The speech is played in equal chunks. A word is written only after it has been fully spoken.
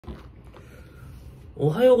お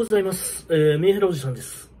はようございます。メンヘラおじさんで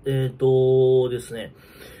す。ですね。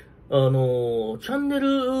チャンネ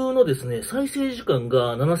ルのですね、再生時間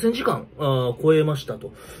が7000時間超えました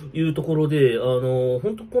というところで、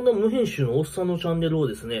本当こんな無編集のおっさんのチャンネルを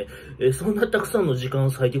ですね、そんなたくさんの時間を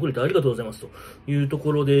割いてくれてありがとうございますというと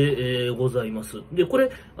ころで、ございます。で、これ、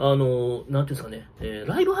なんていうんですかね、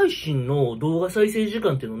ライブ配信の動画再生時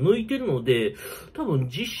間っていうのを抜いてるので、多分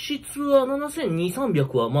実質は7200、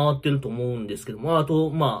300は回ってると思うんですけども、あと、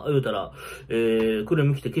言うたら、クレー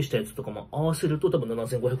ム来て消したやつとかも合わせると多分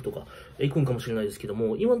7500とか、行くんかもしれないですけど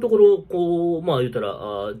も、今のところ、言うた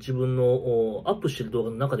ら、自分のアップしてる動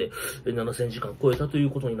画の中で7000時間超えたとい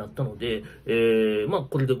うことになったので、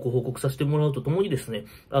これでご報告させてもらうとともにですね、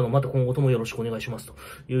また今後ともよろしくお願いしますと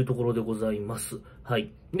いうところでございます。は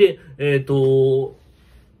い。で、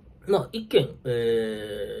一件、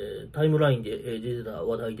タイムラインで出てた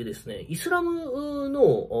話題でですね、イスラム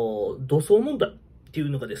の土葬問題ってい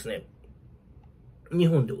うのがですね、日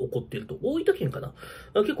本で起こっていると。大分県かな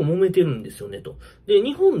結構揉めてるんですよね、と。で、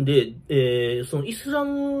日本で、そのイスラ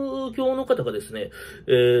ム教の方がですね、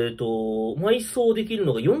埋葬できる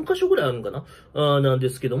のが4カ所ぐらいあるのかななんで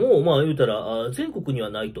すけども、言うたら、全国には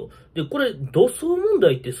ないと。で、これ、土葬問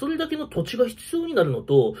題ってそれだけの土地が必要になるの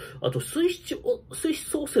と、あと水質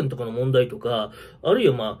汚染とかの問題とか、あるい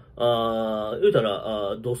は言うた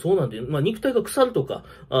ら、土葬なんで、肉体が腐るとか、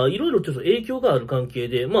いろいろちょっと影響がある関係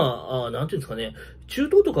で、なんていうんですかね、中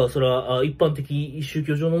東とかはそれは一般的、宗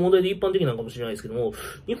教上の問題で一般的なのかもしれないですけども、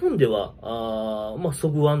日本では、そ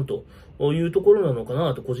ぐわんというところなのか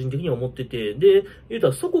なと個人的には思ってて、で、言うた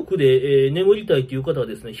ら祖国で、眠りたいという方は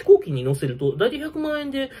ですね、飛行機に乗せると大体100万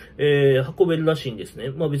円で、運べるらしいんですね。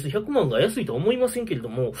別に100万が安いとは思いませんけれど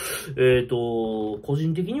も、個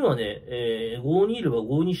人的にはね、郷にいれば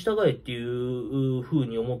郷に従えっていう風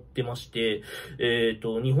に思ってまして、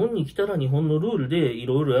日本に来たら日本のルールでい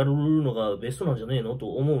ろいろやるのがベストなんじゃねえのと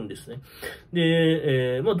思うんですね。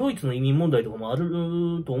で、ドイツの移民問題とかもあ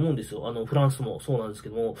ると思うんですよ。フランスもそうなんですけ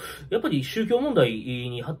ども、やっぱり宗教問題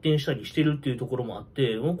に発展したりしてるっていうところもあっ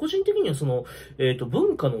て、もう個人的にはその、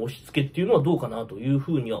文化の押し付けっていうのはどうかなという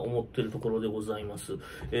ふうには思ってるところでございます。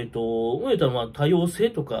言うたら多様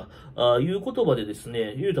性とか、いう言葉でです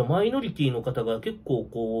ね、言うたらマイノリティの方が結構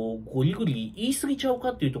ゴリゴリ言い過ぎちゃうか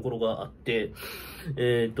っていうところがあって、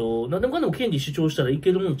何でもかんでも権利主張したらい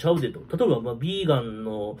けるもんちゃうでと。例えば、ビーガン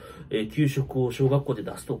の、給食を小学校で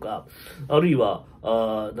出すとか、あるいは、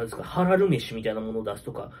なんですか、ハラル飯みたいなものを出す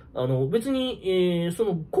とか、別に、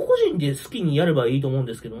個々人で好きにやればいいと思うん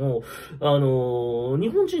ですけども、日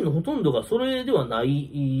本人のほとんどがそれではな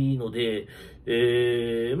いので、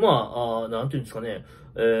なんていうんですかね、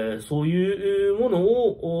そういうもの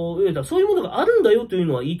を、そういうものがあるんだよという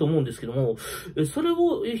のはいいと思うんですけども、それ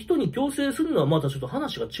を人に強制するのはまたちょっと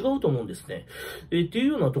話が違うと思うんですね。っていう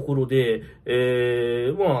ようなところで、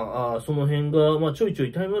その辺が、ちょいちょ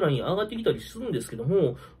いタイムライン上がってきたりするんですけど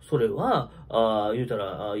も、それは、言うた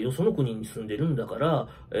ら、よその国に住んでるんだから、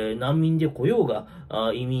難民で来ようが、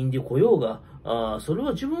移民で来ようが、それ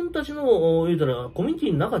は自分たちの、言うたら、コミュニテ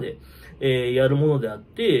ィの中で、やるものであっ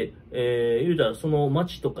て、言うたら、その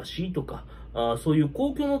町とか市とか、そういう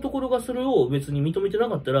公共のところがそれを別に認めてな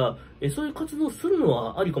かったら、そういう活動するの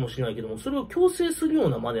はありかもしれないけども、それを強制するよう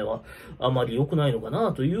な真似はあまり良くないのか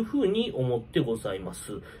なというふうに思ってございま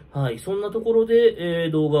す。はい。そんなところ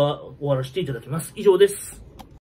で、動画終わらせていただきます。以上です。